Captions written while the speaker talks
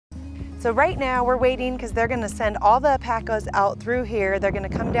So right now we're waiting because they're going to send all the alpacas out through here. They're going to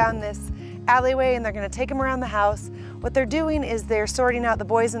come down this alleyway and they're going to take them around the house. What they're doing is they're sorting out the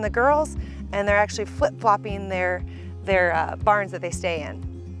boys and the girls, and they're actually flip-flopping their barns that they stay in.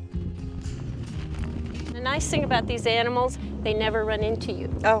 The nice thing about these animals, they never run into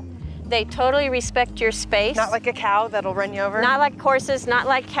you. Oh. They totally respect your space. Not like a cow that'll run you over? Not like horses, not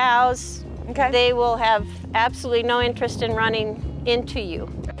like cows. Okay. They will have absolutely no interest in running into you.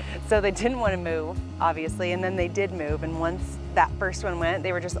 So they didn't want to move, obviously, and then they did move, and once that first one went,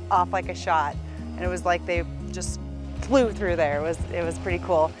 they were just off like a shot, and it was like they just flew through there. It was pretty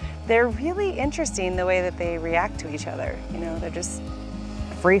cool. They're really interesting the way that they react to each other. You know, they're just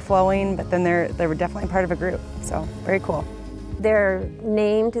free-flowing, but then they were definitely part of a group, so very cool. They're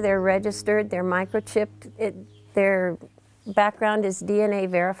named, they're registered, they're microchipped. Their background is DNA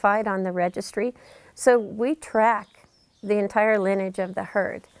verified on the registry. So we track the entire lineage of the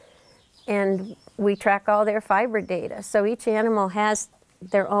herd, and we track all their fiber data. So each animal has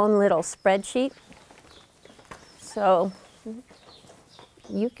their own little spreadsheet. So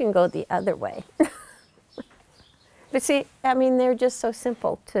you can go the other way. But see, I mean, they're just so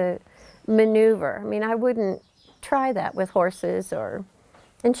simple to maneuver. I mean, I wouldn't try that with horses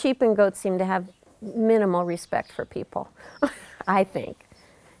and sheep and goats seem to have minimal respect for people, I think.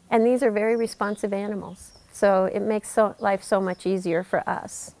 And these are very responsive animals. So it makes life so much easier for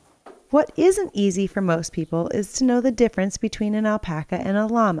us. What isn't easy for most people is to know the difference between an alpaca and a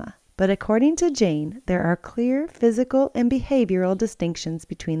llama. But according to Jane, there are clear physical and behavioral distinctions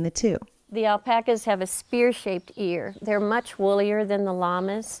between the two. The alpacas have a spear-shaped ear. They're much woollier than the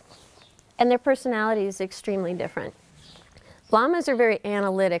llamas, and their personality is extremely different. Llamas are very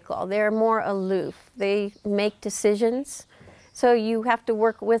analytical. They're more aloof. They make decisions. So you have to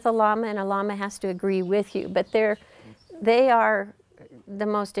work with a llama, and a llama has to agree with you. But they are the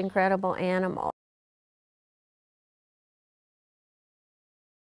most incredible animal.